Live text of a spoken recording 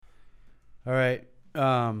All right.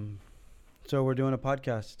 So we're doing a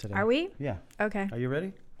podcast today. Are we? Yeah. Okay. Are you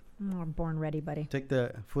ready? I'm born ready, buddy. Take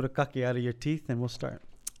the furikake out of your teeth and we'll start.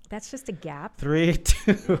 That's just a gap. 3,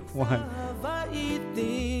 2,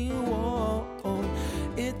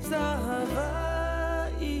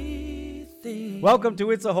 1. Welcome to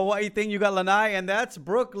It's a Hawaii Thing. You got Lanai, and that's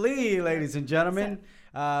Brooke Lee, ladies and gentlemen.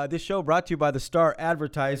 This show brought to you by the Star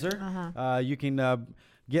Advertiser. You can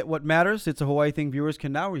get what matters. It's a Hawaii Thing. Viewers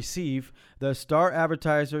can now receive the Star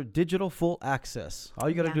Advertiser digital full access. All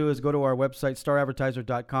you got to do is go to our website,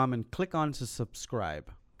 staradvertiser.com, and click on to subscribe.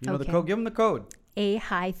 You know the code. Give them the code. A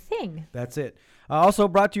high thing. That's it. Also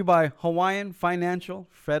brought to you by Hawaiian Financial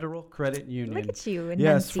Federal Credit Union. Look at you.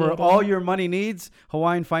 Yes, for all your money needs,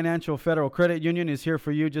 Hawaiian Financial Federal Credit Union is here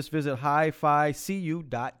for you. Just visit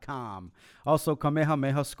hificu.com. Also,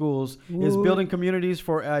 Kamehameha Schools is building communities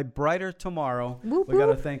for a brighter tomorrow. Whoop, we got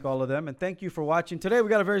to whoop. thank all of them. And thank you for watching. Today, we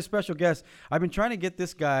got a very special guest. I've been trying to get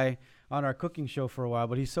this guy on our cooking show for a while,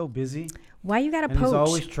 but he's so busy. Why you got to And poach? he's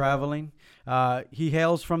always traveling. He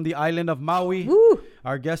hails from the island of Maui. Woo.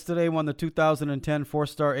 Our guest today won the 2010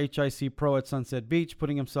 4-star HIC Pro at Sunset Beach,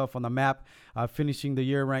 putting himself on the map, finishing the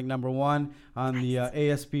year ranked number 1 on the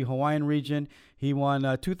ASP Hawaiian region. He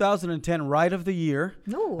won 2010 Ride of the Year,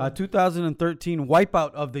 Ooh. 2013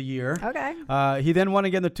 Wipeout of the Year. Okay. He then won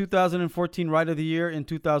again the 2014 Ride of the Year in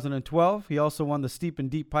 2012. He also won the Steep and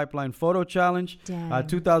Deep Pipeline Photo Challenge. Dang.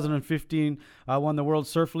 2015 won the World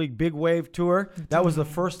Surf League Big Wave Tour. That was the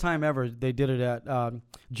first time ever they did it at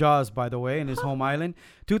Jaws, by the way, in his home island.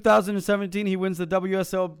 2017, he wins the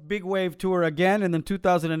WSL Big Wave Tour again. And then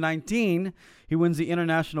 2019, he wins the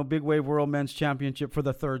International Big Wave World Men's Championship for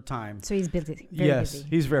the 3rd time. So he's busy. Very busy.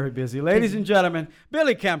 He's very busy. Ladies and gentlemen,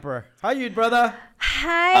 Billy Kemper. How you, brother?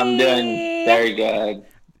 Hi. I'm doing very good.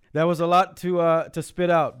 That was a lot to spit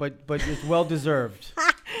out, but it's well deserved.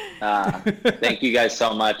 Thank you guys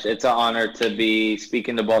so much. It's an honor to be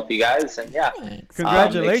speaking to both you guys, and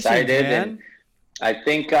Congratulations, excited, man. and I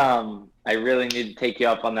think I really need to take you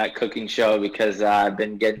up on that cooking show because I've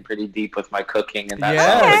been getting pretty deep with my cooking, and that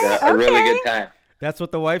sounds like a really good time. That's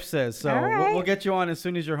what the wife says. So All right. we'll get you on as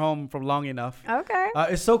soon as you're home from long enough. Okay.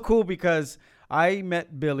 It's so cool because I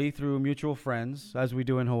met Billy through mutual friends, as we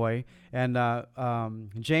do in Hawaii, and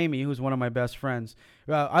Jamie, who's one of my best friends.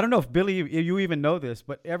 I don't know if Billy, you even know this,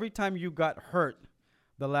 but every time you got hurt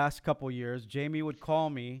the last couple years, Jamie would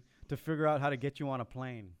call me to figure out how to get you on a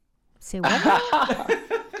plane. Say what?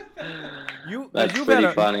 That's pretty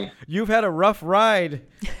funny. You've had a rough ride,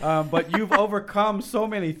 but you've overcome so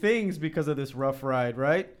many things because of this rough ride,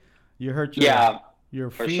 right? You hurt your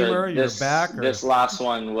For femur, sure. your back. This last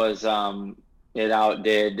one was it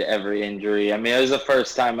outdid every injury. I mean, it was the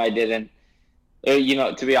first time I didn't.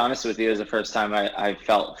 To be honest with you, it was the first time I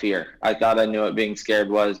felt fear. I thought I knew what being scared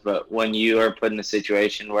was, but when you are put in a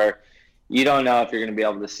situation where you don't know if you're going to be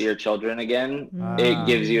able to see your children again, it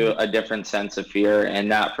gives you a different sense of fear. And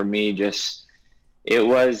that for me, it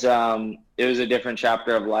was a different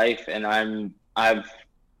chapter of life. And I've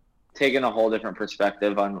taken a whole different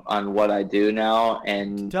perspective on what I do now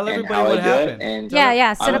and Tell everybody how what I do happened. it. And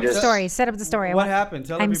Yeah. Set up the just- story. Set up the story. What happened?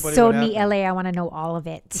 Tell I'm everybody so what neat, happened. LA. I want to know all of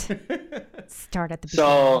it. Start at the beginning.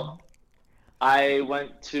 So I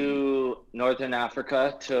went to Northern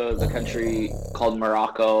Africa, to the country called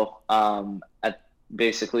Morocco,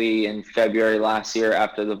 basically in February last year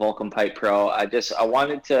after the Vulcan Pipe Pro. I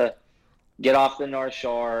wanted to get off the North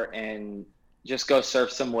Shore and just go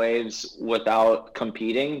surf some waves without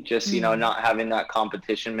competing, just, not having that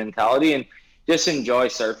competition mentality and just enjoy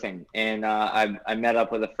surfing. And I met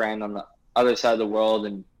up with a friend on the other side of the world,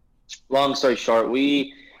 and long story short,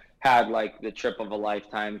 we had like the trip of a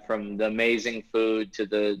lifetime, from the amazing food to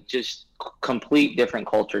the just complete different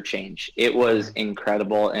culture change. It was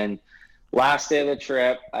incredible. And last day of the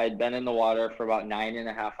trip, I'd been in the water for about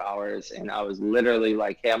 9.5 hours, and I was literally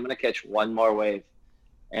like, hey, I'm going to catch one more wave.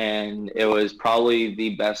 And it was probably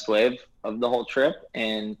the best wave of the whole trip.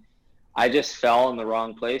 And I just fell in the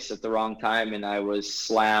wrong place at the wrong time, and I was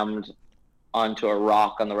slammed onto a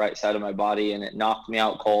rock on the right side of my body, and it knocked me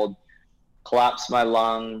out cold, collapsed my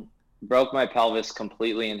lung, broke my pelvis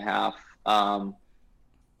completely in half.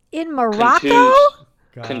 In Morocco?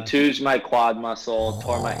 Contused my quad muscle,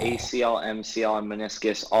 tore my ACL, MCL, and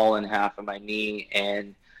meniscus all in half of my knee,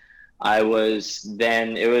 and it was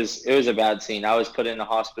a bad scene. I was put into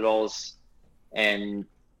hospitals and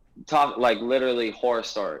literally horror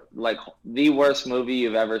story, like the worst movie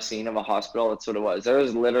you've ever seen of a hospital. That's what it was. There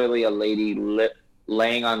was literally a lady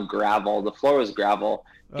laying on gravel. The floor was gravel,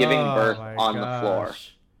 giving birth on the floor.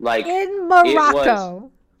 Like in Morocco.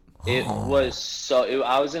 It was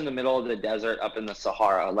I was in the middle of the desert up in the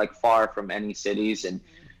Sahara, like far from any cities. And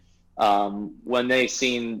when they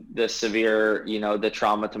seen the severe, the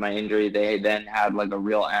trauma to my injury, they then had like a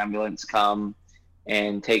real ambulance come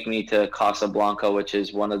and take me to Casablanca, which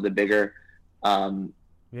is one of the bigger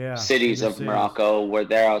cities of Morocco. Where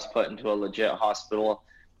there I was put into a legit hospital.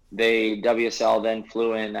 WSL then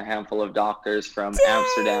flew in a handful of doctors from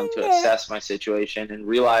Amsterdam to assess my situation and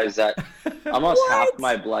realized that almost half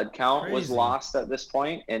my blood count was lost at this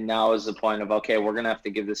point. And now is the point of, okay, we're going to have to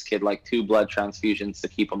give this kid like 2 blood transfusions to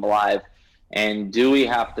keep him alive. And do we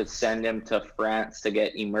have to send him to France to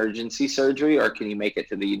get emergency surgery, or can he make it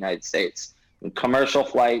to the United States? And commercial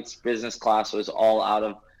flights, business class was all out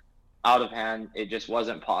of hand. It just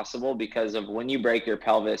wasn't possible because of when you break your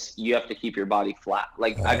pelvis, you have to keep your body flat.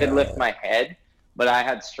 Like I could lift my head, but I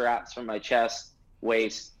had straps from my chest,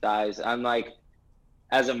 waist, thighs. I'm like,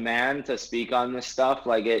 as a man to speak on this stuff,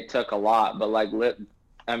 like it took a lot, but like,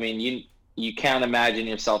 I mean, you can't imagine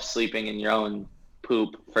yourself sleeping in your own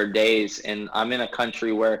poop for days. And I'm in a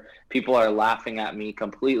country where people are laughing at me,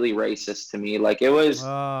 completely racist to me. Like it was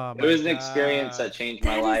an experience that changed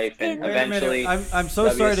my life. And eventually I'm so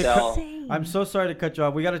sorry to cut you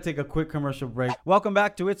off. We got to take a quick commercial break. Welcome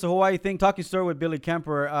back to It's a Hawaii Thing, Talking Story with Billy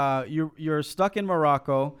Kemper. You're stuck in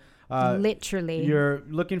Morocco. Literally. You're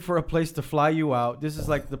looking for a place to fly you out. This is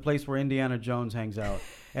like the place where Indiana Jones hangs out.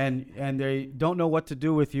 And they don't know what to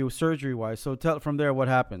do with you surgery-wise. So tell from there what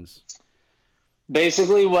happens.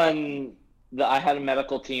 Basically, when I had a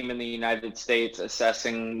medical team in the United States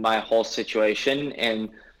assessing my whole situation, and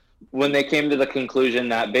when they came to the conclusion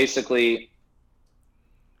that basically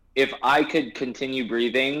if I could continue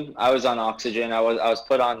breathing, I was on oxygen, I was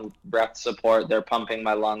put on breath support, they're pumping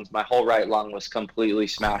my lungs, my whole right lung was completely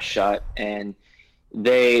smashed shut, and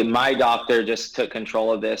my doctor just took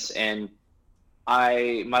control of this, and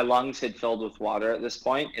my lungs had filled with water at this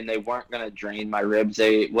point, and they weren't going to drain my ribs.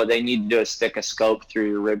 What they need to do is stick a scope through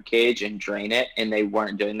your rib cage and drain it, and they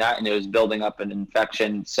weren't doing that, and it was building up an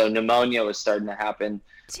infection. So pneumonia was starting to happen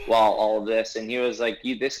while all of this, and he was like,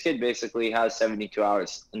 this kid basically has 72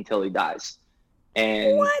 hours until he dies.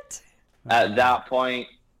 And at that point,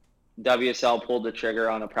 WSL pulled the trigger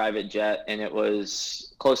on a private jet, and it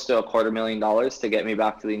was close to $250,000 to get me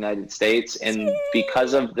back to the United States. And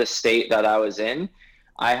because of the state that I was in,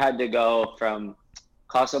 I had to go from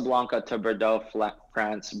Casablanca to Bordeaux,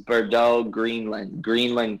 France, Bordeaux,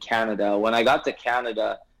 Greenland, Canada. When I got to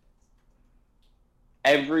Canada,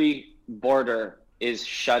 every border is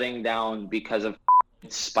shutting down because of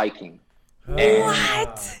spiking.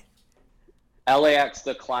 What? LAX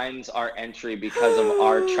declines our entry because of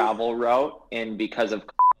our travel route and because of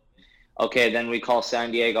okay, then we call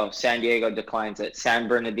San Diego declines it. San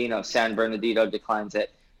Bernardino declines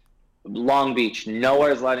it. Long Beach,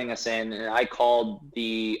 nowhere's letting us in. And I called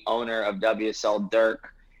the owner of WSL,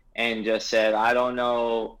 Dirk, and just said, I don't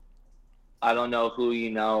know who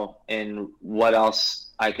you know and what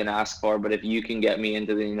else I can ask for, but if you can get me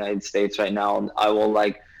into the United States right now,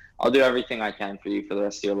 I'll do everything I can for you for the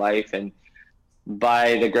rest of your life. And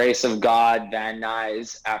by the grace of God, Van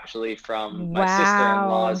Nuys, actually from my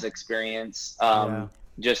sister-in-law's experience,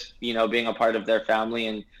 just, being a part of their family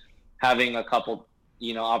and having a couple,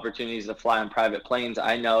 opportunities to fly on private planes,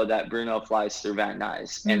 I know that Bruno flies through Van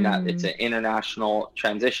Nuys and that it's an international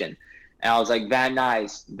transition. And I was like, Van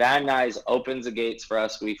Nuys opens the gates for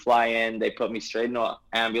us. We fly in, they put me straight into an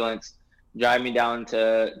ambulance, drive me down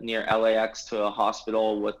to near LAX to a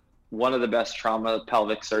hospital with one of the best trauma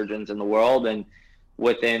pelvic surgeons in the world. And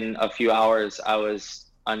within a few hours, I was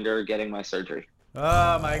under getting my surgery.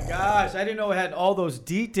 Oh my gosh. I didn't know it had all those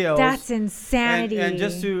details. That's insanity. And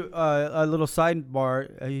just to a little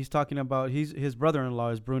sidebar, he's talking about his brother-in-law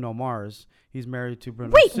is Bruno Mars. He's married to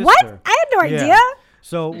Bruno's sister. Wait, what? I had no idea.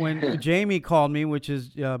 So when Jamie called me, which is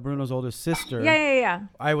Bruno's oldest sister,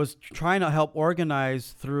 I was trying to help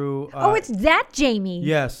organize through. It's that Jamie.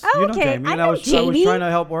 Yes, oh, okay. Jamie. I And know I was Jamie. trying to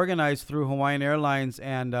help organize through Hawaiian Airlines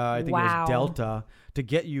and I think it was Delta to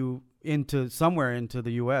get you somewhere into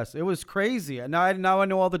the U.S. It was crazy. Now I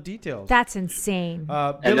know all the details. That's insane.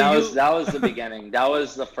 And that was the beginning. That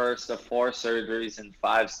was the first of 4 surgeries and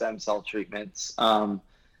 5 stem cell treatments.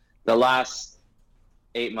 The last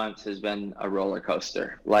 8 months has been a roller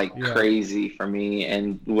coaster, crazy for me.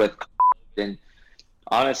 And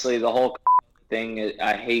honestly, the whole thing,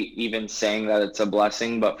 I hate even saying that it's a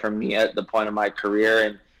blessing, but for me at the point of my career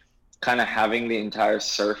and kind of having the entire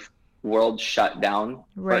surf world shut down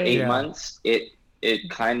for 8 months, it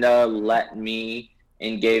kind of let me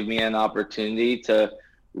and gave me an opportunity to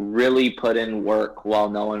really put in work while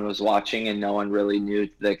no one was watching and no one really knew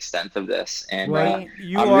the extent of this. And Well,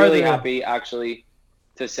 I'm really happy actually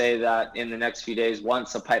to say that in the next few days,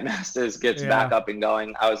 once the Pipe Masters gets back up and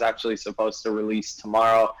going, I was actually supposed to release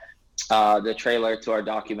tomorrow the trailer to our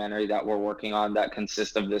documentary that we're working on that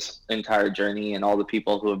consists of this entire journey and all the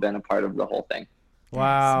people who have been a part of the whole thing.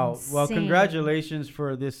 Wow. Well, congratulations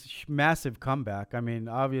for this massive comeback. I mean,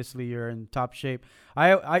 obviously you're in top shape.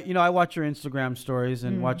 I watch your Instagram stories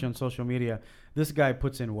and watch you on social media. This guy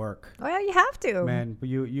puts in work. Oh, yeah, you have to. Man,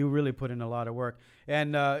 you really put in a lot of work.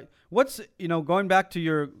 And what's, going back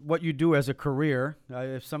to what you do as a career,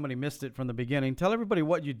 if somebody missed it from the beginning, tell everybody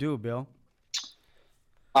what you do, Bill.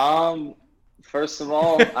 First of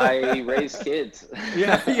all, I raise kids.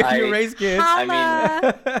 Yeah, you raise kids.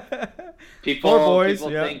 I mean, people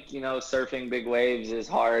think, surfing big waves is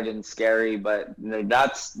hard and scary, but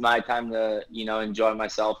that's my time to, enjoy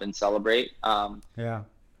myself and celebrate.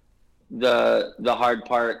 The hard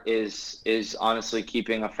part is honestly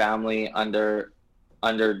keeping a family under,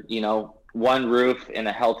 one roof in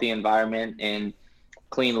a healthy environment and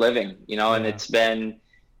clean living, and it's been,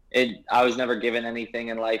 I was never given anything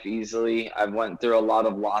in life easily. I went through a lot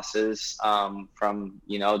of losses from,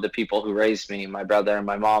 the people who raised me. My brother and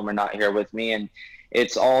my mom are not here with me, and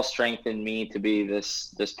it's all strengthened me to be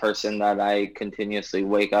this person that I continuously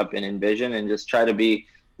wake up and envision and just try to be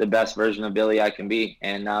the best version of Billy I can be.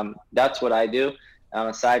 And that's what I do.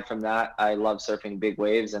 Aside from that, I love surfing big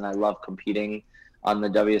waves, and I love competing on the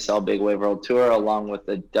WSL Big Wave World Tour along with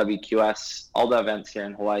the WQS, all the events here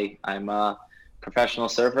in Hawaii. I'm a professional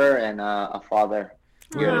surfer and a father.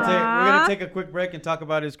 We're gonna take a quick break and talk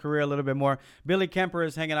about his career a little bit more. Billy Kemper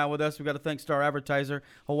is hanging out with us. We've got to thank Star Advertiser,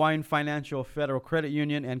 Hawaiian Financial Federal Credit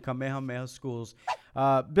Union, and Kamehameha Schools.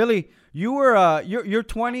 Billy, you're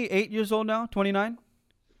 28 years old now, 29?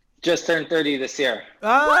 Just turned 30 this year.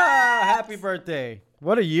 Happy birthday.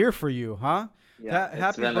 What a year for you, huh? Yeah,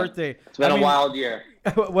 happy birthday. It's been a wild year.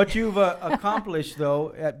 What you've accomplished,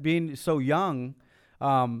 though, at being so young,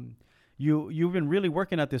 you've been really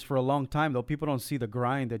working at this for a long time, though. People don't see the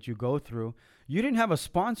grind that you go through. You didn't have a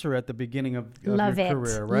sponsor at the beginning of your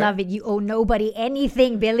career, right? Love it. You owe nobody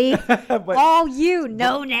anything, Billy. All you,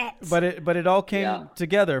 no net. But it all came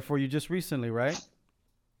together for you just recently, right?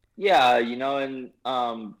 Yeah, and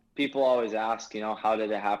people always ask, how did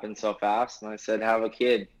it happen so fast? And I said, have a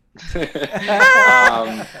kid. Boom.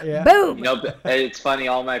 It's funny,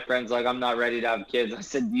 all my friends I'm not ready to have kids. I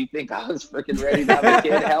said, do you think I was freaking ready to have a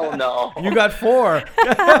kid? Hell no. You got 4.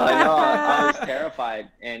 I know, I was terrified.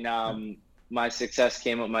 And my success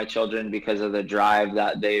came with my children because of the drive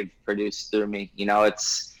that they've produced through me.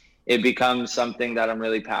 It becomes something that I'm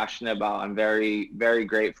really passionate about. I'm very, very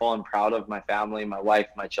grateful and proud of my family, my wife,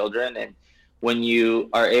 my children. And when you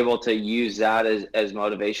are able to use that as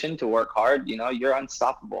motivation to work hard, you're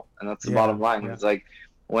unstoppable. And that's the bottom line. Yeah. It's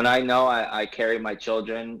when I know I carry my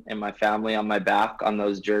children and my family on my back on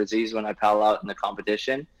those jerseys when I paddle out in the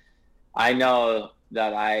competition, I know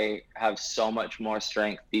that I have so much more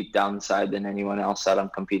strength deep down inside than anyone else that I'm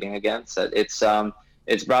competing against.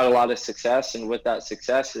 It's brought a lot of success, and with that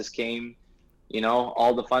success came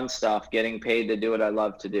all the fun stuff, getting paid to do what I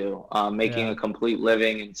love to do, making a complete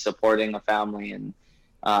living and supporting a family. And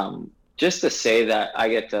just to say that I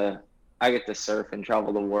get to surf and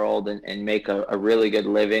travel the world and make a really good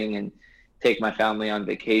living and take my family on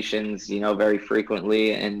vacations, very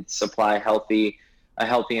frequently and supply a healthy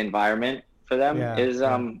environment for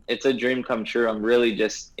them it's a dream come true. I'm really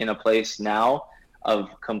just in a place now of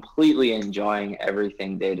completely enjoying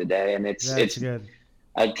everything day to day. And it's good.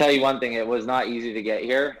 I'd tell you one thing, it was not easy to get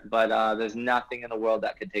here, but there's nothing in the world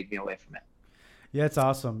that could take me away from it. Yeah, it's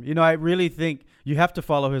awesome. I really think you have to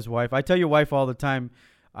follow his wife. I tell your wife all the time,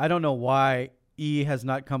 I don't know why E has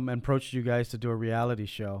not come and approached you guys to do a reality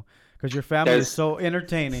show, because your family is so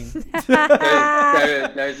entertaining.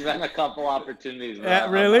 There's been a couple opportunities.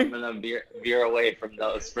 Really? I'm going to veer away from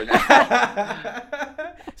those for now.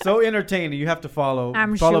 So entertaining. You have to follow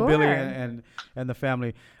Billy and the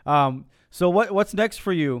family. So what's next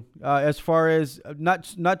for you as far as not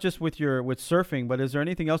just with surfing, but is there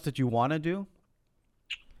anything else that you want to do?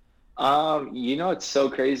 It's so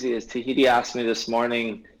crazy. As Tahiti asked me this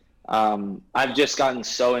morning, I've just gotten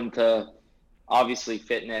so into obviously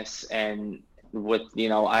fitness, and with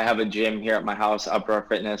I have a gym here at my house, Uproar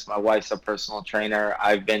Fitness. My wife's a personal trainer.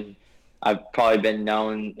 I've probably been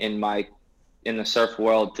known in the surf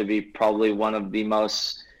world to be probably one of the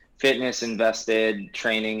most fitness invested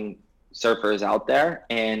training surfers out there.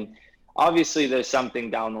 And obviously there's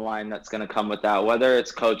something down the line that's going to come with that, whether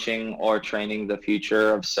it's coaching or training the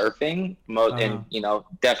future of surfing. And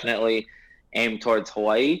definitely aimed towards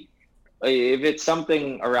Hawaii. If it's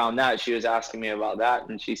something around that, she was asking me about that,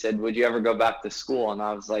 and she said, "Would you ever go back to school?" And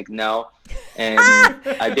I was like, "No." And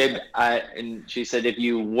I did. And she said, "If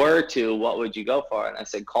you were to, what would you go for?" And I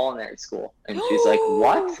said, "Culinary school." And she's like,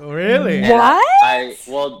 "What?" Really? And What?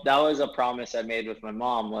 Well, that was a promise I made with my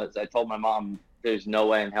mom. Was I told my mom, "There's no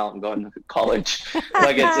way in hell I'm going to college."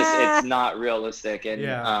 Like it's not realistic.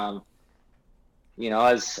 And you know,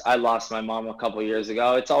 as I lost my mom a couple years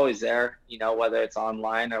ago, it's always there, you know, whether it's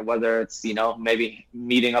online or whether it's, you know, maybe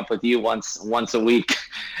meeting up with you once a week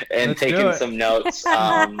and taking some notes.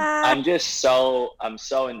 I'm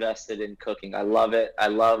so invested in cooking. I love it. I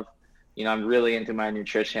love, you know, I'm really into my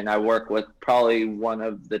nutrition. I work with probably one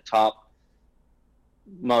of the top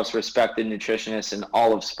most respected nutritionists in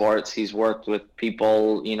all of sports. He's worked with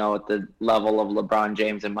people, you know, at the level of LeBron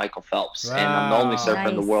James and Michael Phelps. Wow. And I'm the only surfer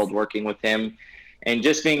in the world working with him. And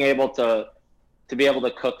just being able to be able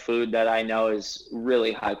to cook food that I know is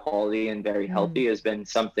really high quality and very healthy has been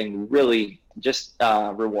something really just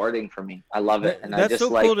rewarding for me. I love it. And that's I just so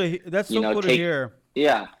like, cool that's so cool to hear.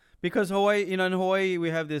 Yeah. Because Hawaii, you know, in Hawaii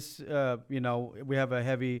we have this, you know, we have a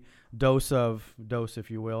heavy dose,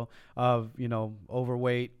 if you will, of, you know,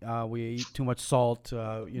 overweight. We eat too much salt,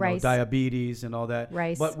 you know, diabetes and all that.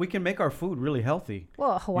 Rice. But we can make our food really healthy.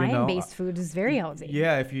 Well, Hawaiian-based food is very healthy.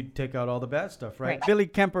 Yeah, if you take out all the bad stuff, right? Billy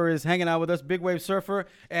Kemper is hanging out with us, big wave surfer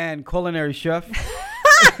and culinary chef.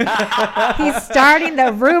 He's starting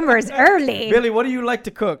the rumors early. Billy, what do you like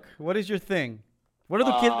to cook? What is your thing? What are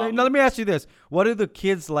the kids? Now, let me ask you this: what do the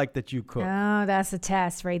kids like that you cook? Oh, that's a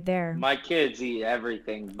test right there. My kids eat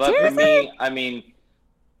everything, but for me, I mean,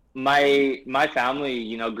 my family,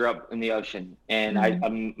 you know, grew up in the ocean, and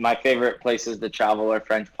my favorite places to travel are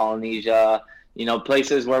French Polynesia. You know,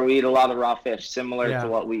 places where we eat a lot of raw fish, similar to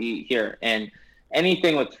what we eat here, and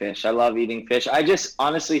anything with fish. I love eating fish. I just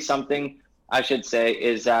honestly something I should say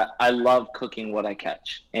is that I love cooking what I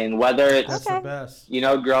catch, and whether it's the best. You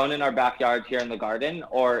know, grown in our backyard here in the garden,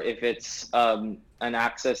 or if it's an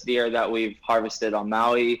access deer that we've harvested on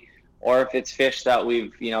Maui, or if it's fish that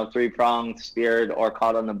we've, you know, 3-pronged, speared, or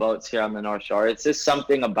caught on the boats here on the North Shore. It's just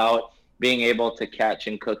something about being able to catch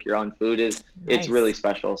and cook your own food it's really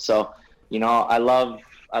special. So, you know, I love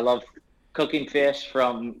cooking fish,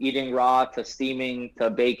 from eating raw to steaming to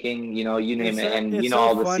baking, you know, you name it, and you know,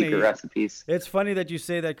 all the secret recipes. It's funny that you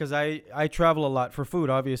say that, because I travel a lot for food,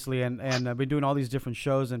 obviously, and I've been doing all these different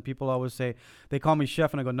shows, and people always say, they call me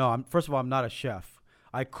chef, and I go, no, first of all, I'm not a chef.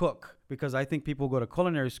 I cook, because I think people who go to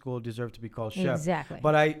culinary school deserve to be called chef. Exactly.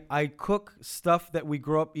 But I cook stuff that we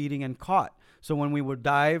grew up eating and caught. So when we would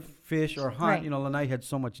dive, fish, or hunt, you know, Lanai had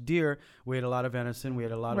so much deer. We had a lot of venison. We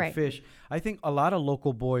had a lot of fish. I think a lot of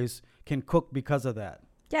local boys can cook because of that.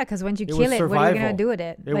 Yeah, because once you kill it, what are you going to do with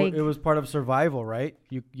it? It was part of survival, right?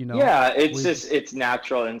 You know. Yeah, it's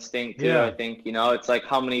natural instinct, too, I think. You know, it's like,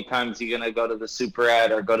 how many times are you going to go to the Super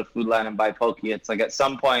Ed or go to Food Line and buy poke? It's like at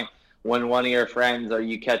some point, when one of your friends or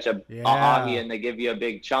you catch a ahi and they give you a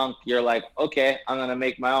big chunk, you're like, okay, I'm going to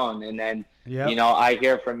make my own. And then, you know, I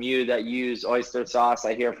hear from you that you use oyster sauce.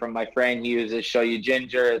 I hear from my friend he uses shoyu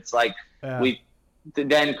ginger. It's like we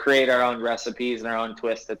then create our own recipes and our own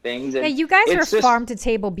twist of things. And you guys were farm to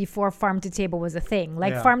table before farm to table was a thing.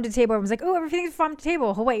 Like farm to table, everyone's like, oh, everything's farm to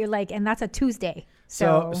table. Hawaii, you're like, and that's a Tuesday.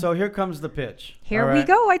 So here comes the pitch. Here we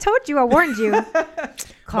go. I told you. I warned you.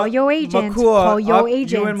 Call your agent. Call your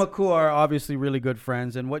agent. You and Makua are obviously really good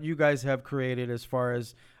friends, and what you guys have created as far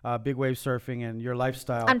as big wave surfing and your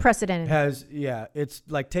lifestyle, unprecedented. It's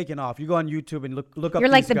like taken off. You go on YouTube and look up. You're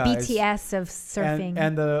like these the guys, BTS of surfing,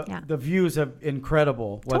 and the views have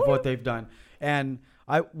incredible what they've done. And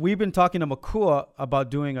we've been talking to Makua about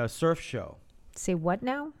doing a surf show. Say what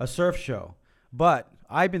now? A surf show, but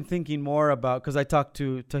I've been thinking more about, because I talked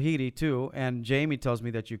to Tahiti too, and Jamie tells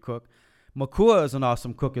me that you cook. Makua is an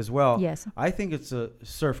awesome cook as well. Yes. I think it's a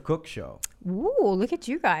surf cook show. Ooh, look at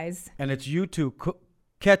you guys. And it's you two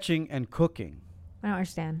catching and cooking. I don't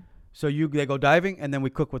understand. So they go diving, and then we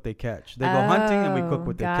cook what they catch. They go hunting, and we cook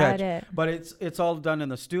what they catch. It. But it's all done in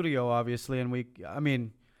the studio, obviously. And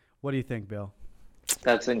what do you think, Bill?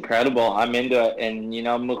 That's incredible. I'm into it. And, you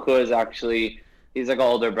know, Makua is actually, he's like an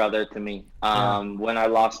older brother to me. When I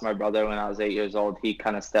lost my brother when I was 8 years old, he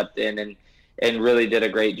kind of stepped in and really did a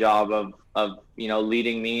great job of, you know,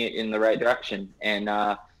 leading me in the right direction. And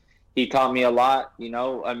he taught me a lot, you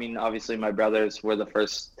know. I mean, obviously my brothers were the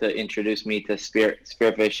first to introduce me to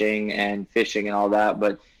spearfishing and fishing and all that,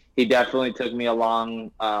 but he definitely took me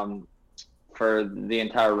along for the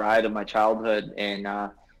entire ride of my childhood.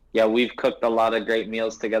 And we've cooked a lot of great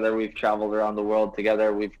meals together. We've traveled around the world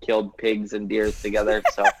together. We've killed pigs and deer together.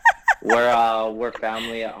 So we're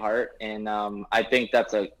family at heart, and I think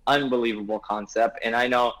that's an unbelievable concept. And I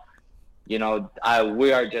know, we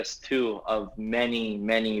are just two of many,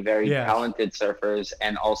 many very talented surfers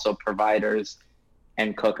and also providers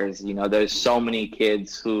and cookers. There's so many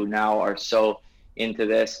kids who now are so into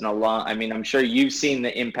this, and I'm sure you've seen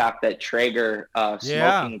the impact that Traeger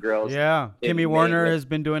smoking grills. Yeah, Kimmy Warner has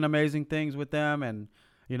been doing amazing things with them, and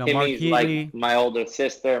Mark Kimmy's Healy. like my older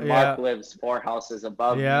sister. Mark lives 4 houses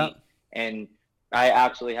above me, and I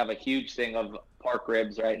actually have a huge thing of pork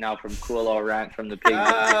ribs right now from Kualo Ranch from the pig.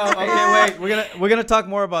 Okay, wait. We're gonna talk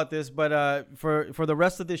more about this, but for the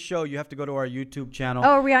rest of this show, you have to go to our YouTube channel. Oh,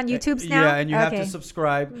 are we on YouTube now? Yeah, and you have to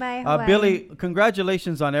subscribe. Bye. Billy,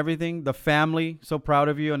 congratulations on everything. The family, so proud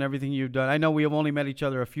of you and everything you've done. I know we have only met each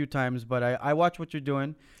other a few times, but I watch what you're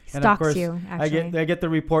doing. And of course, you, actually. I get the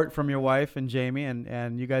report from your wife and Jamie,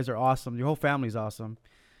 and you guys are awesome. Your whole family's awesome.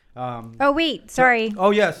 Oh wait, sorry. Oh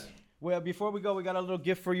yes. Well, before we go, we got a little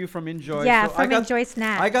gift for you from Enjoy. Yeah, from Enjoy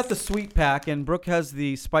Snacks. I got the sweet pack, and Brooke has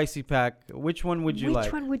the spicy pack. Which one would you like?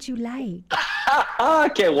 Which one would you like?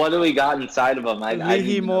 Okay, what do we got inside of them?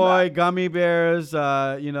 Lihi Moi, gummy bears.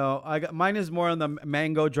 Mine is more on the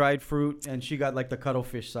mango dried fruit, and she got like the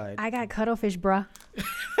cuttlefish side. I got cuttlefish, bruh.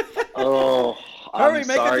 Oh. Hurry,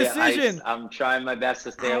 make a decision. I'm trying my best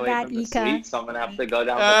to stay away from the sweet, so I'm going to have to go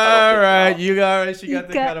down the All right, you got it. She got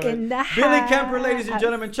the cuttlefish. Billy house. Kemper, ladies and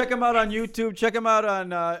gentlemen. Check him out on YouTube. Check him out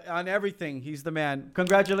on everything. He's the man.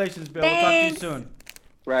 Congratulations, Bill. Thanks. We'll talk to you soon.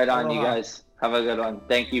 Right on, you guys. Have a good one.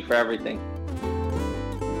 Thank you for everything.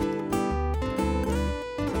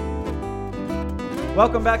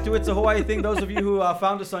 Welcome back to It's a Hawaii Thing. Those of you who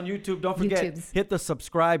found us on YouTube, don't forget, hit the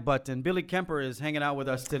subscribe button. Billy Kemper is hanging out with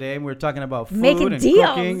us today, and we're talking about food making and deals.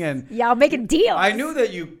 Cooking. And y'all making deals. I knew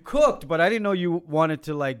that you cooked, but I didn't know you wanted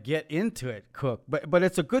to like get into it, cook. But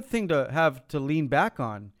it's a good thing to have to lean back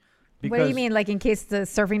on. What do you mean, like in case the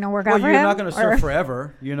surfing don't work out for Well, you're him? not going to surf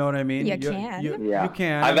forever. You know what I mean? You can. You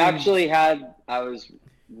can. I was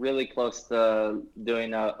really close to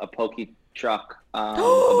doing a poke truck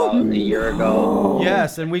about a year ago.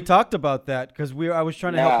 Yes, and we talked about that because I was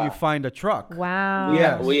trying to help you find a truck. Wow.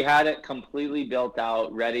 Yes. We had it completely built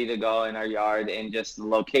out, ready to go in our yard, and just the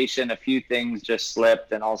location, a few things just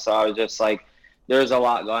slipped, and also I was just like, there's a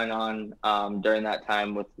lot going on during that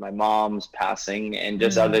time with my mom's passing and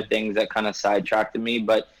just other things that kind of sidetracked me,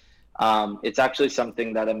 but it's actually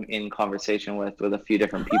something that I'm in conversation with a few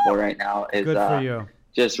different people right now. Is good for you.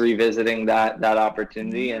 Just revisiting that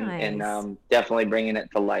opportunity and definitely bringing it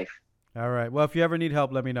to life. All right. Well, if you ever need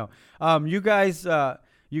help, let me know. You guys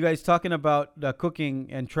talking about cooking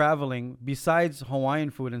and traveling, besides Hawaiian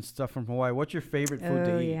food and stuff from Hawaii, what's your favorite food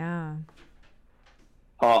to eat? Yeah.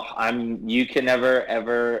 Oh, I'll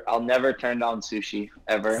never turn down sushi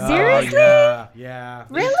ever. Seriously? Yeah.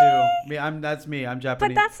 Really? Me too. That's me. I'm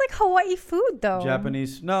Japanese. But that's like Hawaii food, though.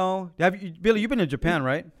 Japanese. No. Billy, you've been to Japan,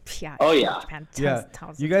 right? Yeah. Oh, yeah. Japan,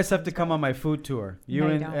 You guys have to come on my food tour. You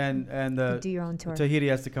and the do your own tour. Tahiti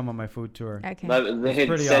has to come on my food tour. Okay.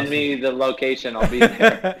 Send me the location. I'll be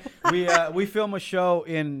there. We film a show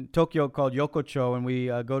in Tokyo called Yokocho, and we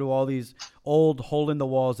go to all these old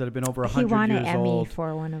hole-in-the-walls that have been over 100 years old. He won an Emmy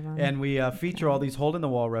for one of them. And we feature all these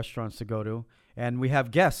hole-in-the-wall restaurants to go to, and we have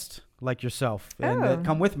guests like yourself and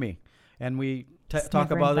come with me, and we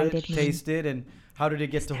talk about it, taste it, and how did it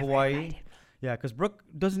get to Hawaii. Yeah, because Brooke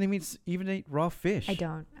doesn't even eat raw fish. I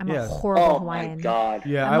don't. I'm a horrible Hawaiian. Oh my God.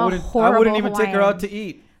 Yeah, I wouldn't even take her out to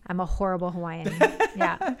eat. I'm a horrible Hawaiian.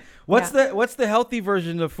 Yeah. What's the healthy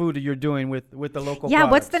version of food that you're doing with the local Yeah,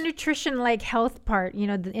 products? what's the nutrition like health part?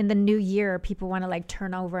 In the new year, people want to like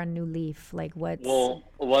turn over a new leaf. Like what's... Well,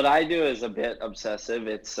 what I do is a bit obsessive.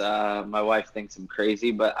 It's my wife thinks I'm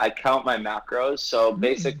crazy, but I count my macros. So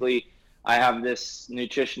basically, I have this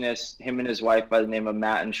nutritionist, him and his wife by the name of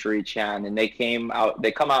Matt and Sheree Chan, and they come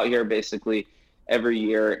out here basically every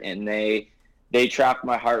year, and they track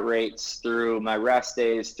my heart rates through my rest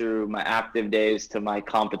days, through my active days, to my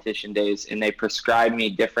competition days, and they prescribe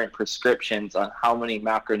me different prescriptions on how many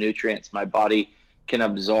macronutrients my body can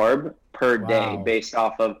absorb per day based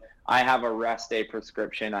off of, I have a rest day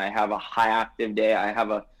prescription, I have a high active day, I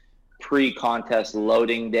have a pre-contest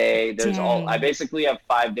loading day. I basically have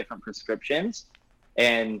 5 different prescriptions.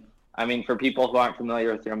 And I mean, for people who aren't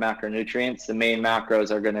familiar with your macronutrients, the main macros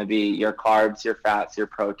are going to be your carbs, your fats, your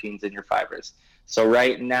proteins, and your fibers. So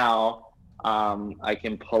right now, I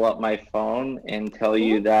can pull up my phone and tell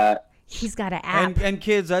you that he's got an app. And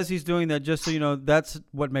kids, as he's doing that, just so you know, that's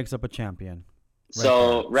what makes up a champion.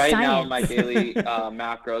 Right now, my daily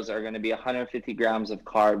macros are going to be 150 grams of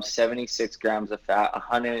carbs, 76 grams of fat,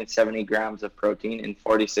 170 grams of protein, and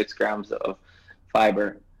 46 grams of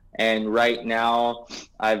fiber. And right now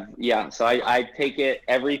so I take it,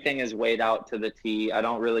 everything is weighed out to the T. I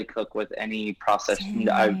don't really cook with any processed,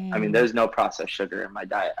 I mean, there's no processed sugar in my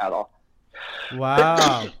diet at all.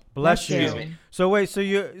 Wow. Bless you. Excuse me. So wait,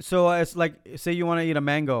 so it's like, say you want to eat a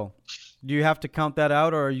mango. Do you have to count that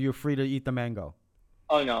out, or are you free to eat the mango?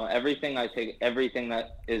 Oh no, everything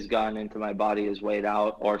that is gone into my body is weighed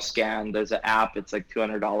out or scanned. There's an app, it's like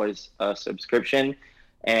 $200 a subscription,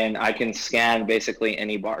 and I can scan basically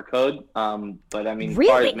any barcode. But I mean, as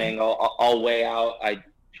far as mango, I'll weigh out. I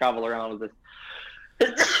travel around with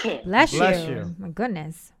this. Bless you. My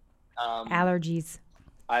goodness. Allergies.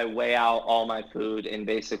 I weigh out all my food and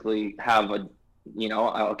basically have I'm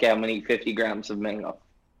gonna eat 50 grams of mango.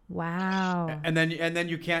 Wow. And then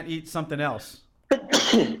you can't eat something else.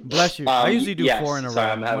 Bless you. I usually do 4 in a row.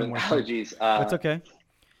 Sorry, I'm having allergies. That's okay.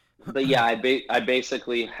 But yeah, I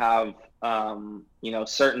basically have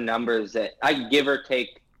certain numbers that I give or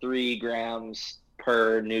take 3 grams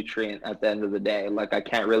per nutrient at the end of the day. Like I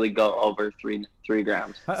can't really go over 3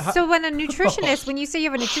 grams. So when a nutritionist, when you say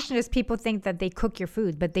you have a nutritionist, people think that they cook your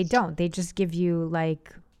food, but they don't. They just give you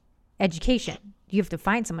like education. You have to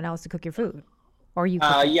find someone else to cook your food, or you.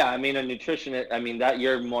 Yeah, I mean a nutritionist. I mean that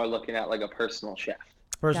you're more looking at like a personal chef.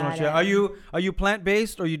 Personal chef. Are you plant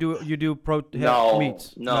based, or you do meats? No, he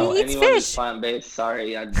eats anyone fish. who's plant based.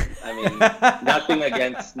 Sorry, I mean nothing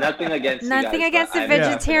against the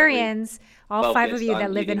vegetarians. All 5 of you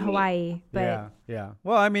that live in Hawaii. Meat. But yeah.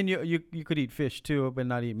 Well, I mean, you could eat fish too, but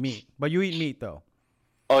not eat meat. But you eat meat though.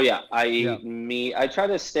 Oh yeah, I eat meat. I try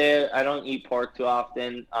to stay. I don't eat pork too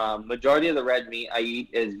often. Majority of the red meat I eat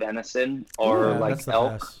is venison or like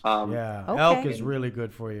elk. Elk is really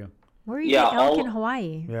good for you. Where are you getting elk in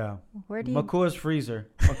Hawaii? Yeah. Where do you? Makua's freezer.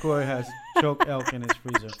 Makua has choke elk in his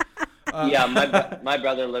freezer. My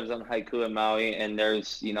brother lives on Haiku in Maui, and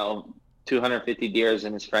there's 250 deers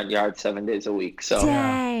in his front yard 7 days a week. So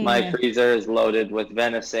my freezer is loaded with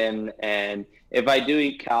venison, and if I do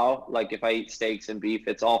eat cow, like if I eat steaks and beef,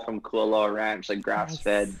 it's all from Kualoa Ranch, like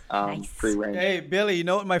grass-fed, free range. Hey, Billy, you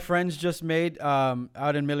know what my friends just made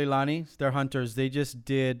out in Mililani? They're hunters. They just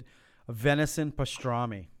did venison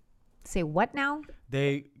pastrami. Say what now?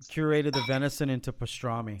 They curated the venison into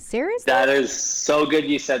pastrami. Seriously? That is so good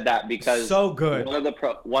you said that, because so good. One of the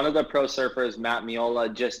pro surfers, Matt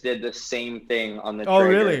Miola, just did the same thing on the Oh,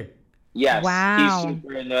 trigger. Really? Yes. Wow. He's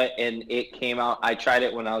super into it, and it came out. I tried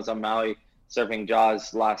it when I was on Maui surfing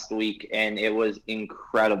Jaws last week, and it was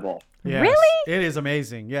incredible. Yes, really? It is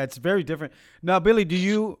amazing. Yeah, it's very different. Now, Billy,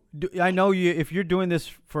 I know you, if you're doing this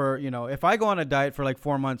for, if I go on a diet for like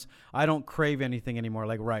 4 months, I don't crave anything anymore,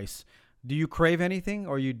 like rice. Do you crave anything,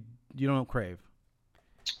 or you don't crave?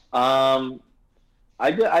 I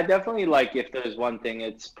definitely, like, if there's one thing,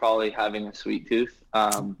 it's probably having a sweet tooth.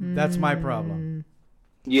 That's my problem.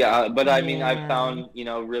 Yeah, but I mean, I've found,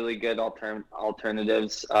 really good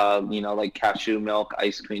alternatives, like cashew milk,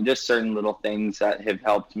 ice cream, just certain little things that have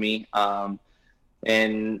helped me.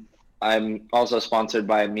 And I'm also sponsored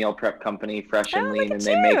by a meal prep company, Fresh and Lean, and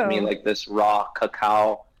they make me like this raw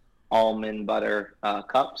cacao almond butter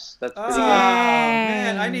cups. That's pretty good.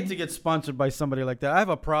 Man, I need to get sponsored by somebody like that. I have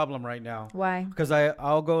a problem right now. Why? Because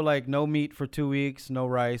I'll go like no meat for 2 weeks, no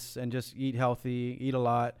rice, and just eat healthy, eat a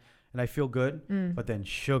lot. And I feel good, but then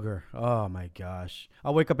sugar. Oh my gosh!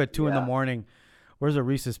 I'll wake up at 2 in the morning. Where's a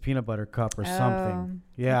Reese's peanut butter cup or something?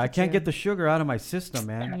 Yeah, I can't get the sugar out of my system,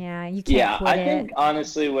 man. Yeah, you can't. Yeah, I think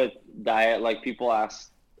honestly with diet, like people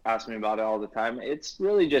ask me about it all the time. It's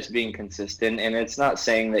really just being consistent, and it's not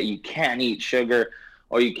saying that you can't eat sugar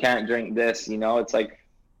or you can't drink this. It's like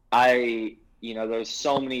there's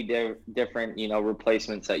so many different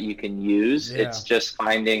replacements that you can use. Yeah. It's just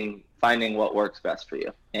finding what works best for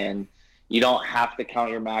you. And you don't have to count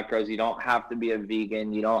your macros. You don't have to be a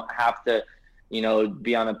vegan. You don't have to,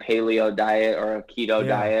 be on a paleo diet or a keto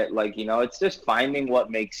diet. Like, it's just finding what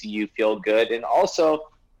makes you feel good. And also,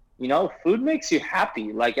 food makes you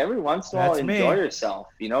happy. Like every once in a while, enjoy yourself,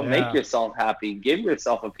 make yourself happy, give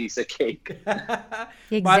yourself a piece of cake.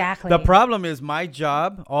 Exactly. The problem is my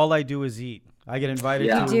job, all I do is eat. I get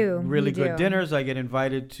invited to really good dinners. I get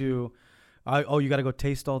invited to you got to go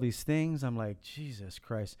taste all these things. I'm like, Jesus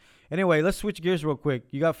Christ. Anyway, let's switch gears real quick.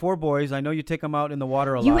 You got 4 boys. I know you take them out in the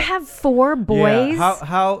water a lot. You have 4 boys? Yeah.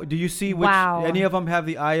 How do you see which any of them have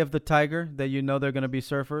the eye of the tiger that they're going to be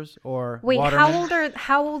surfers or Wait, watermen?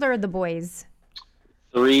 how old are the boys?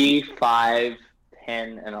 3, 5,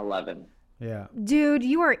 10, and 11. Yeah. Dude,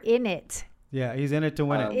 you are in it. Yeah, he's in it to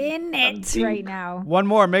win it. In it right now. One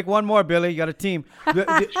more. Make one more, Billy. You got a team.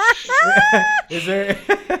 Is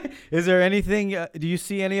there anything? Do you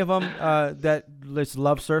see any of them that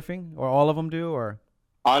love surfing, or all of them do, or?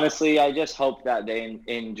 Honestly, I just hope that they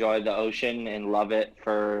enjoy the ocean and love it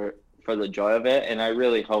for the joy of it. And I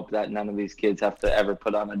really hope that none of these kids have to ever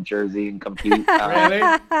put on a jersey and compete.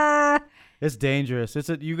 Really? It's dangerous.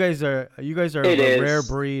 You guys are It a rare is.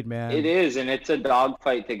 breed, man. It is, and it's a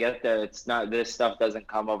dogfight to get there. It's not, this stuff doesn't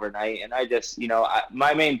come overnight. And I just,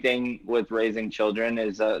 my main thing with raising children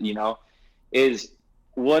is, is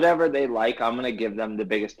whatever they like, I'm going to give them the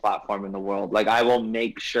biggest platform in the world. Like, I will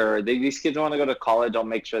make sure these kids want to go to college. I'll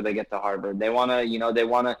make sure they get to Harvard. They want to, they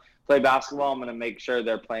want to play basketball. I'm going to make sure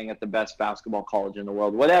they're playing at the best basketball college in the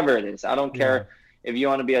world, whatever it is. I don't care. If you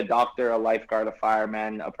want to be a doctor, a lifeguard, a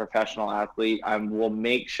fireman, a professional athlete, I will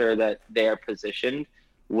make sure that they are positioned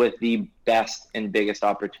with the best and biggest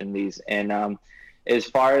opportunities. And as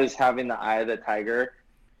far as having the eye of the tiger,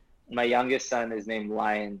 my youngest son is named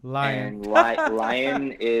Lion. And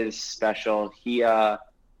Lion is special. He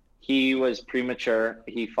was premature.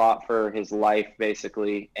 He fought for his life,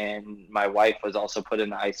 basically. And my wife was also put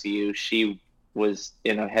in the ICU. She was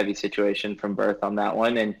in a heavy situation from birth on that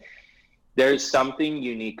one. And there's something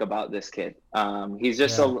unique about this kid. He's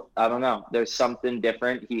just I don't know. There's something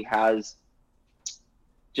different. He has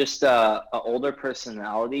just a older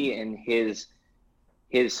personality, and his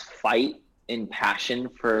fight and passion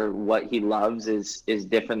for what he loves is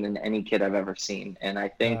different than any kid I've ever seen. And I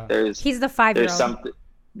think he's the 5-year-old. There's something.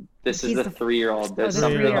 This is the 3-year-old. There's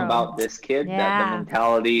something about this kid that the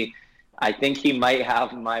mentality. I think he might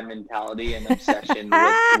have my mentality and obsession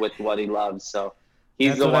with what he loves. So.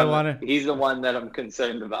 He's the one that I'm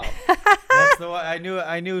concerned about. That's the one.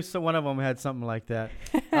 I knew one of them had something like that.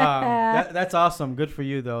 That's awesome. Good for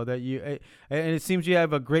you, though. And it seems you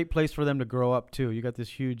have a great place for them to grow up too. You got this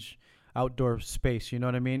huge outdoor space. You know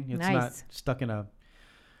what I mean? It's not stuck in a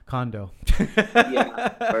condo. Yeah,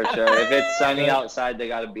 for sure. If it's sunny outside, they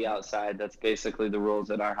got to be outside. That's basically the rules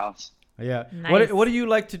at our house. Yeah. Nice. What do you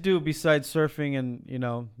like to do besides surfing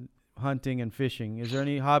and hunting and fishing? Is there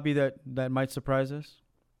any hobby that might surprise us?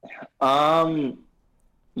 I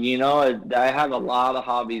had a lot of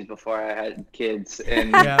hobbies before I had kids,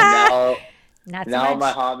 and now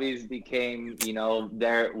my hobbies became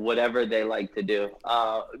they're whatever they like to do.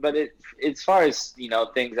 But as far as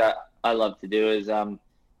things that I love to do is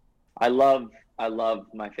I love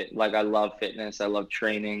my I love fitness. I love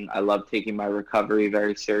training. I love taking my recovery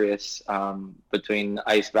very serious, between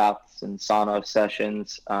ice baths and sauna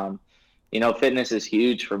sessions. Fitness is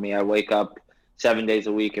huge for me. I wake up 7 days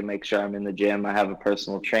a week and make sure I'm in the gym. I have a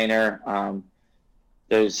personal trainer.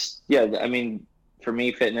 For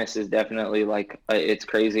me, fitness is definitely it's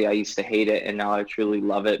crazy. I used to hate it, and now I truly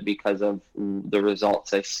love it because of the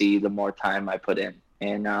results I see the more time I put in.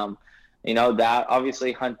 And, that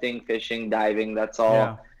obviously hunting, fishing, diving, that's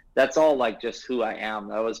all just who I am.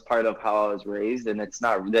 That was part of how I was raised, and it's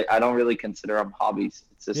not, I don't really consider them hobbies.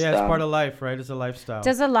 It's just, it's part of life, right? It's a lifestyle.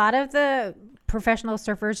 Does a lot of the professional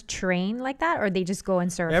surfers train like that, or they just go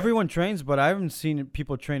and surf? Everyone trains, but I haven't seen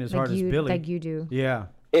people train as hard as Billy. Like you do. Yeah.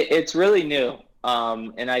 It's really new.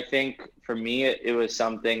 And I think for me, it was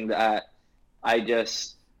something that I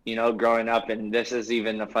just, growing up, and this is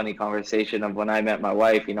even a funny conversation of when I met my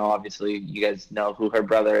wife, obviously you guys know who her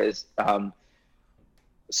brother is.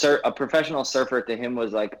 A professional surfer to him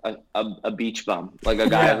was like a beach bum, like a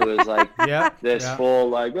guy who was like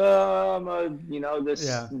full I'm a this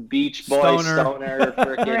beach boy stoner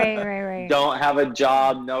freaking right. Don't have a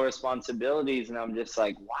job, no responsibilities, and I'm just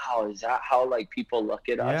like, wow, is that how people look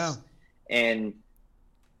at us? And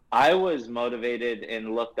I was motivated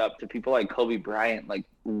and looked up to people like Kobe Bryant, like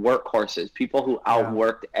workhorses, people who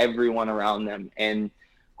outworked everyone around them. And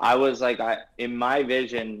I was like, in my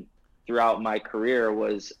vision throughout my career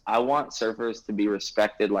was, I want surfers to be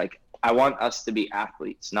respected. Like, I want us to be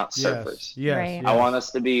athletes, not surfers. Yes. Right. I want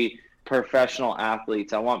us to be professional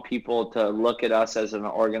athletes. I want people to look at us as an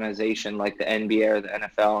organization like the NBA or the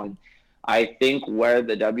NFL. And I think where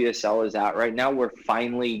the WSL is at right now, we're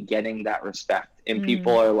finally getting that respect. And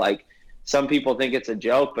people are like, some people think it's a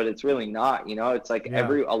joke, but it's really not. It's like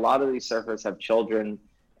a lot of these surfers have children.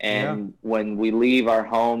 And when we leave our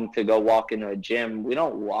home to go walk into a gym, we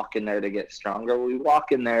don't walk in there to get stronger. We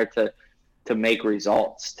walk in there to make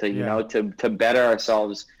results, to better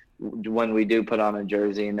ourselves when we do put on a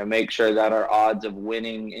jersey, and to make sure that our odds of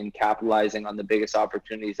winning and capitalizing on the biggest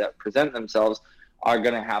opportunities that present themselves are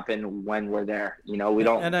going to happen when we're there. We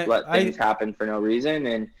don't let things happen for no reason.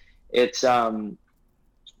 And it's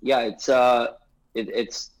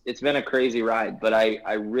it's been a crazy ride, but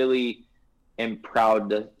I really am proud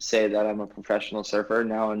to say that I'm a professional surfer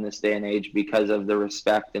now in this day and age because of the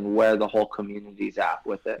respect and where the whole community's at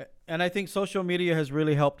with it. And I think social media has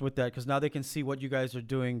really helped with that, because now they can see what you guys are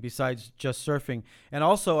doing besides just surfing. And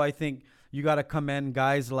also, I think you got to commend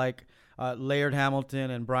guys like Laird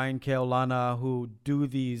Hamilton and Brian Keaulana, who do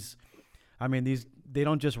these. I mean, they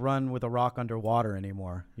don't just run with a rock underwater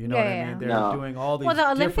anymore. You know what I mean? They're doing all these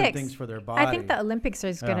different things for their body. I think the Olympics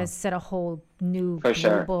is going to set a whole new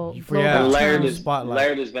global Laird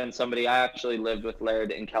has been somebody. I actually lived with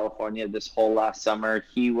Laird in California this whole last summer.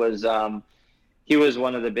 He was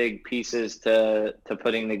one of the big pieces to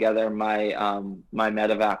putting together my my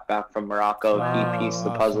medevac back from Morocco. He pieced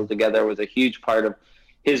the puzzle together. Was a huge part of.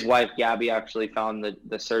 His wife Gabby actually found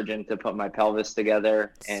the surgeon to put my pelvis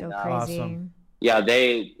together. And so crazy. Awesome. Yeah,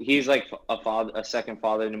 he's like a second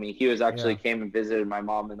father to me. He was actually came and visited my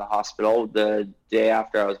mom in the hospital the day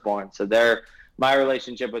after I was born. So my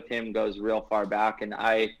relationship with him goes real far back. And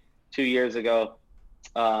I 2 years ago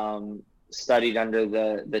studied under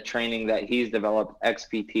the training that he's developed,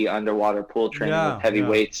 XPT underwater pool training with heavy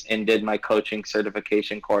weights, and did my coaching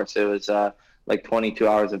certification course. It was like 22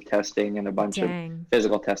 hours of testing and a bunch of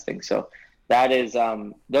physical testing. So that is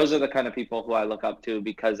those are the kind of people who I look up to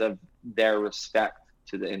because of their respect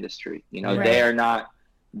to the industry. You know, they are not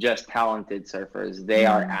just talented surfers, they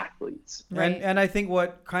are athletes. And I think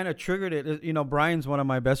what kind of triggered it is, you know, Brian's one of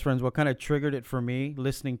my best friends. What kind of triggered it for me,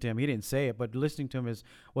 listening to him, he didn't say it, but listening to him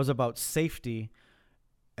was about safety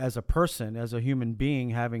as a person, as a human being,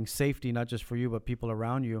 having safety, not just for you, but people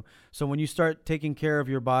around you. So when you start taking care of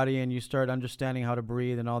your body and you start understanding how to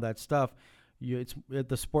breathe and all that stuff,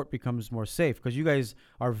 the sport becomes more safe, because you guys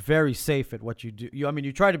are very safe at what you do.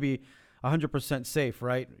 You try to be 100% safe,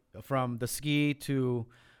 right? From the ski to,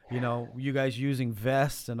 you know, you guys using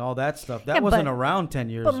vests and all that stuff. That wasn't around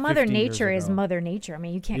 10 years ago. But Mother Nature is Mother Nature. I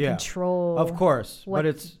mean, you can't control. Of course. But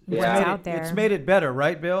it's out there. It's made it better,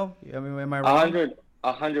 right, Bill? I mean, am I wrong?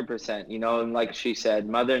 100%. You know, and like she said,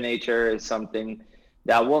 Mother Nature is something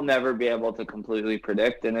that we'll never be able to completely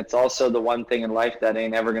predict, and it's also the one thing in life that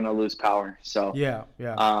ain't ever going to lose power. So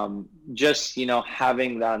just, you know,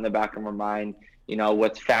 having that in the back of my mind, you know,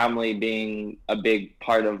 with family being a big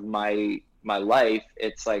part of my life,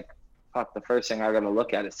 it's like, fuck, the first thing I got to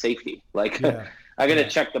look at is safety. Like I got to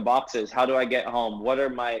check the boxes. How do I get home?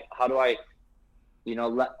 How do I, you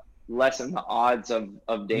know, lessen the odds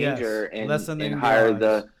of danger and higher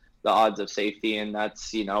the odds of safety? And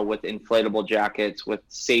that's, you know, with inflatable jackets, with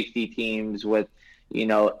safety teams, with, you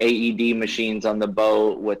know, AED machines on the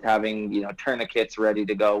boat, with having, you know, tourniquets ready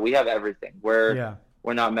to go. We have everything.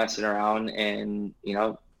 We're not messing around, and, you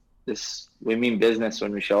know, we mean business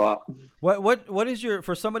when we show up. What is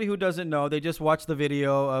for somebody who doesn't know, they just watch the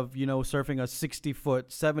video of, you know, surfing a 60-foot,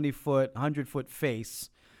 70-foot, 100-foot face,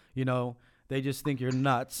 you know, they just think you're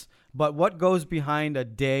nuts. But what goes behind a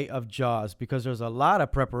day of Jaws? Because there's a lot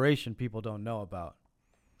of preparation people don't know about.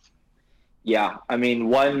 Yeah, I mean,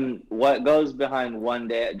 what goes behind one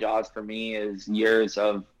day at Jaws for me is years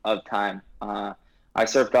of time. I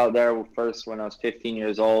surfed out there first when I was 15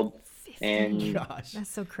 years old, and that's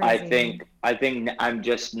so crazy. I think I'm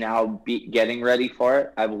just now getting ready for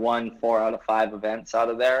it. I've won 4 out of 5 events out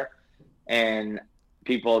of there, and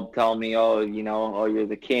people tell me, you're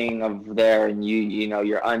the king of there, and you know,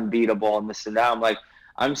 you're unbeatable and this and that. I'm like,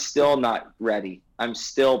 I'm still not ready. I'm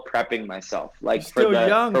still prepping myself. Like, for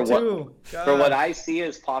what I see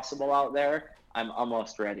is possible out there, I'm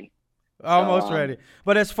almost ready. Ready.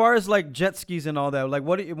 But as far as like jet skis and all that, like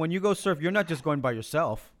when you go surf, you're not just going by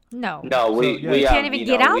yourself. No, we can't even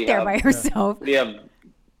get out there by yourself.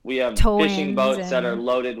 We have fishing boats that are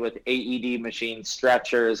loaded with AED machines,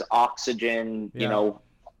 stretchers, oxygen, you know,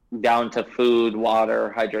 down to food,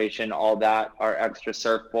 water, hydration, all that, our extra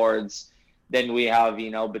surfboards. Then we have,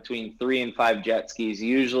 you know, between 3 and 5 jet skis,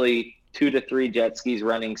 usually 2 to 3 jet skis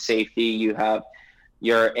running safety. You have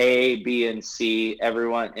your A, B, and C,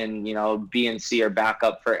 everyone, and, you know, B and C are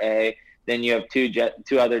backup for A. Then you have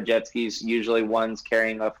two other jet skis. Usually one's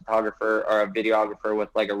carrying a photographer or a videographer with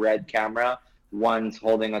like a red camera. One's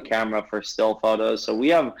holding a camera for still photos. So we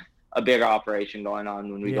have a big operation going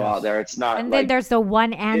on when we go out there. It's not. And then there's the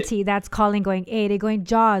one auntie that's calling, going, "Hey, they're going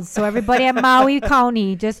Jaws." So everybody at Maui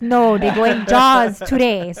County, just know they're going Jaws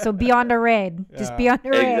today. So be on the red. Just be on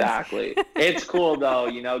the red. Exactly. It's cool though,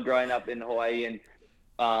 you know, growing up in Hawaii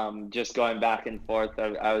and just going back and forth.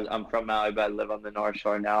 I'm from Maui, but I live on the North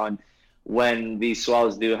Shore now. And when these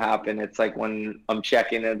swells do happen, it's like when I'm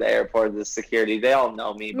checking in the airport, the security, they all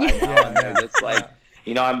know me by now. And they're just like,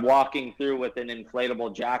 you know, I'm walking through with an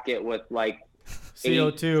inflatable jacket with like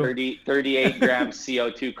CO2. 38 gram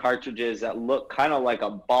CO2 cartridges that look kind of like a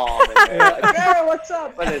bomb. And they're like, yeah, what's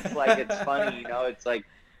up? But it's like, it's funny, you know, it's like,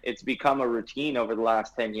 it's become a routine over the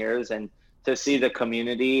last 10 years. And to see the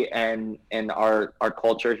community and our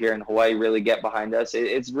culture here in Hawaii really get behind us,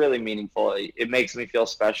 it's really meaningful. It makes me feel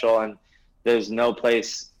special. And there's no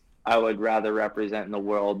place I would rather represent in the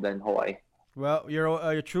world than Hawaii. Well, you're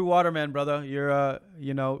a true waterman, brother. You're,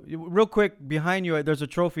 real quick, behind you, there's a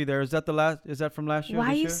trophy there. Is that from last year? Why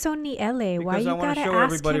are you so niele? Why Because you I want gotta to show ask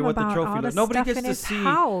everybody him what the about trophy all the looks. Nobody stuff gets in to his see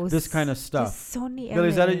house? this kind of stuff. Just so niele. Billy,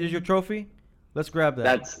 is that your trophy? Let's grab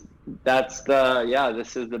that.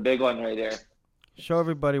 This is the big one right there. Show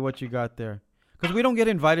everybody what you got there. Because we don't get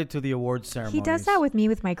invited to the awards ceremony. He does that with me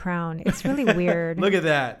with my crown. It's really weird. Look at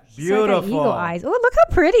that. It's like Beautiful. eagle eyes. Oh, look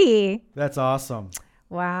how pretty. That's awesome.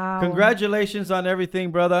 Wow. Congratulations on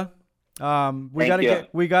everything, brother. We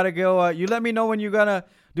gotta go. You let me know when you're gonna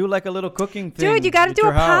do like a little cooking thing. Dude, you gotta do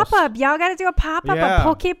a pop-up. Y'all gotta do a pop-up, Yeah. a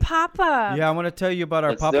poke pop-up. Yeah, I want to tell you about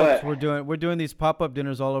our Let's do pop-ups. it. We're doing these pop-up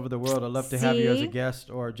dinners all over the world. I'd love to have you as a See? guest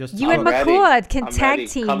or just You and ready. McCool can I'm tag ready.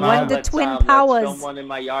 team. Come One on, the let's twin Let's powers. film one in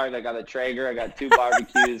my yard. I got a Traeger. I got 2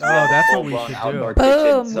 barbecues. Oh, that's what we full-blown should do. outdoor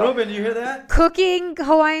Boom. kitchen, so- Ruben, you hear that? Cooking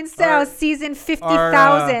Hawaiian style Our- season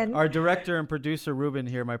 50,000. Our director and producer Ruben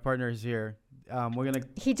here, my partner, is here. We're gonna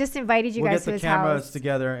He just invited you we'll guys get to the his cameras house.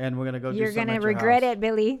 together and we're gonna go. You're do something gonna at your regret house. it,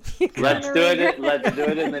 Billy. Let's do it. Let's do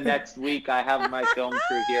it in the next week. I have my film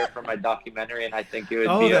crew here for my documentary, and I think it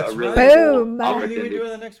would be a that's really right. cool Boom. Oh, what are we opportunity. doing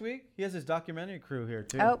the next week? He has his documentary crew here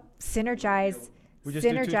too. Oh, synergize. we just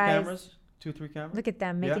do 2 synergize. cameras, 3 cameras. Look at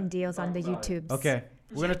them making Yeah? deals on the YouTubes. Okay,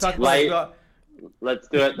 we're gonna talk Light. about. Let's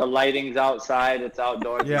do it. The lighting's outside. It's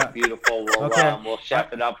outdoors. Yeah. It's beautiful. We'll Okay. we'll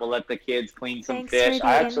chef it up. We'll let the kids clean some Thanks fish. for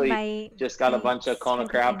I the actually invite. just got a bunch of Thanks Kona for the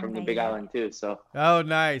crab from the Big invite. Island too. So Oh,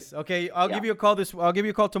 nice. Okay, I'll Yeah. give you a call I'll give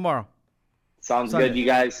you a call tomorrow. sounds Sunday. good, you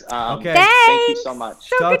guys. Okay. Thank you so much.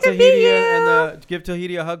 So Tell good to Tahiti meet you. and give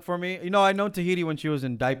Tahiti a hug for me. You know, I know Tahiti when she was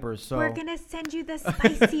in diapers, so We're gonna send you the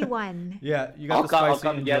spicy one. yeah, you got I'll the come, spicy.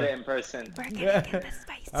 I'll come get enjoy. it in person. We're gonna get the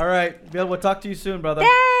spicy. All right, Bill. We'll talk to you soon, brother.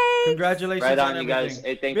 Thanks. Congratulations Right on on, you guys. everything.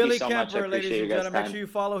 Hey, thank Billy you so much. I Camper, ladies appreciate and you guys' gentlemen. Make time. sure you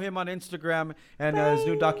follow him on Instagram and his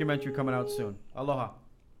new documentary coming out soon. Aloha.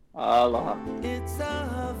 Aloha. It's a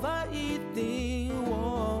Hawaii thing.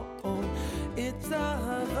 Whoa. It's a